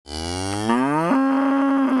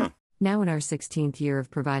Now in our 16th year of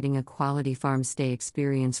providing a quality farm stay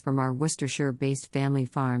experience from our Worcestershire-based family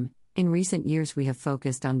farm, in recent years we have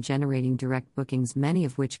focused on generating direct bookings, many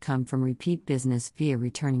of which come from repeat business via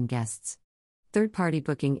returning guests. Third-party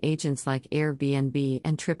booking agents like Airbnb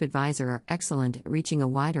and TripAdvisor are excellent at reaching a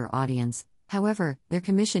wider audience. However, their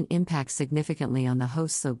commission impacts significantly on the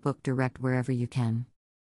host, so book direct wherever you can.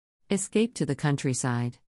 Escape to the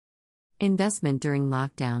countryside. Investment during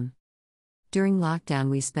lockdown. During lockdown,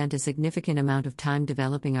 we spent a significant amount of time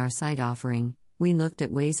developing our site offering. We looked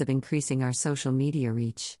at ways of increasing our social media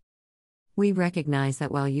reach. We recognize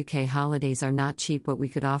that while UK holidays are not cheap, what we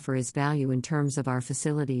could offer is value in terms of our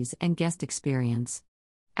facilities and guest experience.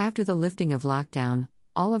 After the lifting of lockdown,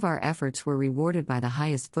 all of our efforts were rewarded by the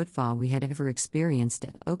highest footfall we had ever experienced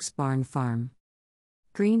at Oaks Barn Farm.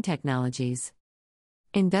 Green technologies.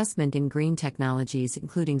 Investment in green technologies,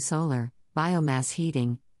 including solar, biomass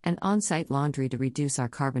heating, and on-site laundry to reduce our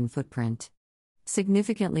carbon footprint.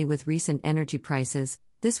 Significantly, with recent energy prices,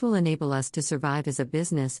 this will enable us to survive as a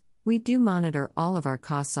business. We do monitor all of our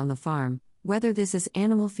costs on the farm, whether this is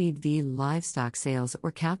animal feed via livestock sales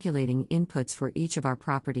or calculating inputs for each of our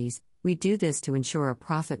properties. We do this to ensure a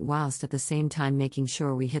profit whilst at the same time making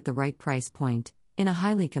sure we hit the right price point in a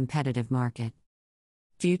highly competitive market.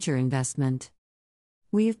 Future investment.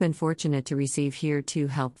 We have been fortunate to receive Here To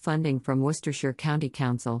Help funding from Worcestershire County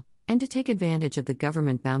Council and to take advantage of the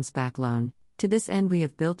government bounce back loan. To this end, we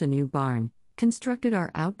have built a new barn, constructed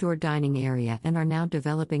our outdoor dining area, and are now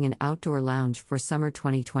developing an outdoor lounge for summer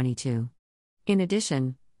 2022. In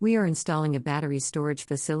addition, we are installing a battery storage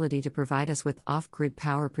facility to provide us with off-grid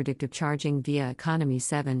power, predictive charging via Economy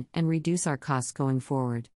 7, and reduce our costs going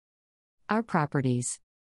forward. Our properties.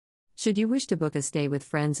 Should you wish to book a stay with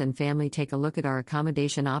friends and family, take a look at our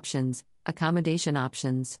accommodation options.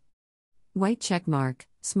 White checkmark,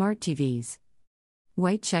 smart TVs.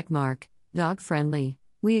 White checkmark, dog-friendly.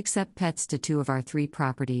 We accept pets to 2 of our 3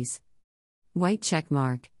 properties. White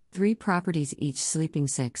checkmark, 3 properties each, sleeping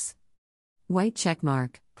 6. White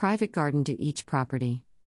checkmark, private garden to each property.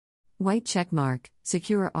 White checkmark,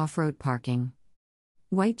 secure off-road parking.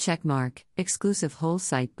 White checkmark, exclusive whole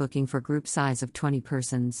site booking for group size of 20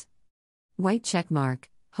 persons. White checkmark,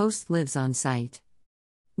 host lives on site.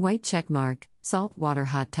 White checkmark, salt water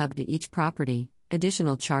hot tub to each property,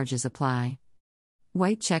 additional charges apply.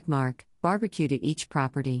 White checkmark, barbecue to each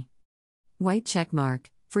property. White checkmark,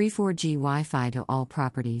 free 4G Wi-Fi to all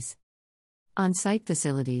properties. On-site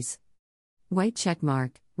facilities. White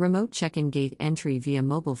checkmark, remote check-in gate entry via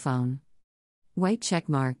mobile phone. White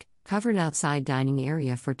checkmark, covered outside dining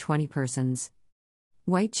area for 20 persons.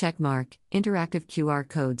 White checkmark, interactive QR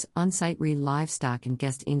codes, on-site livestock and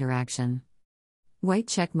guest interaction. White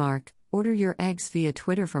checkmark, order your eggs via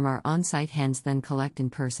Twitter from our on-site hens, then collect in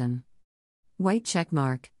person. White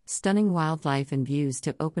checkmark, stunning wildlife and views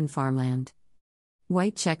to open farmland.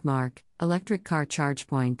 White checkmark, electric car charge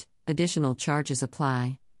point, additional charges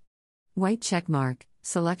apply. White checkmark,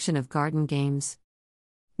 selection of garden games.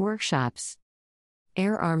 Workshops.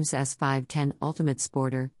 Air Arms S510 Ultimate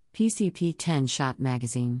Sporter, PCP 10 Shot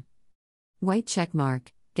Magazine. White checkmark,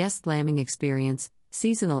 guest lambing experience,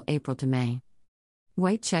 seasonal April to May.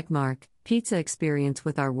 White checkmark, pizza experience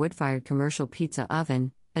with our wood-fired commercial pizza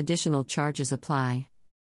oven, additional charges apply.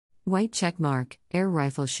 White checkmark, air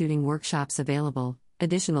rifle shooting workshops available,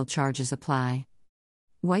 additional charges apply.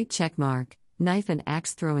 White checkmark, knife and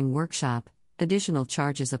axe throwing workshop, additional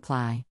charges apply.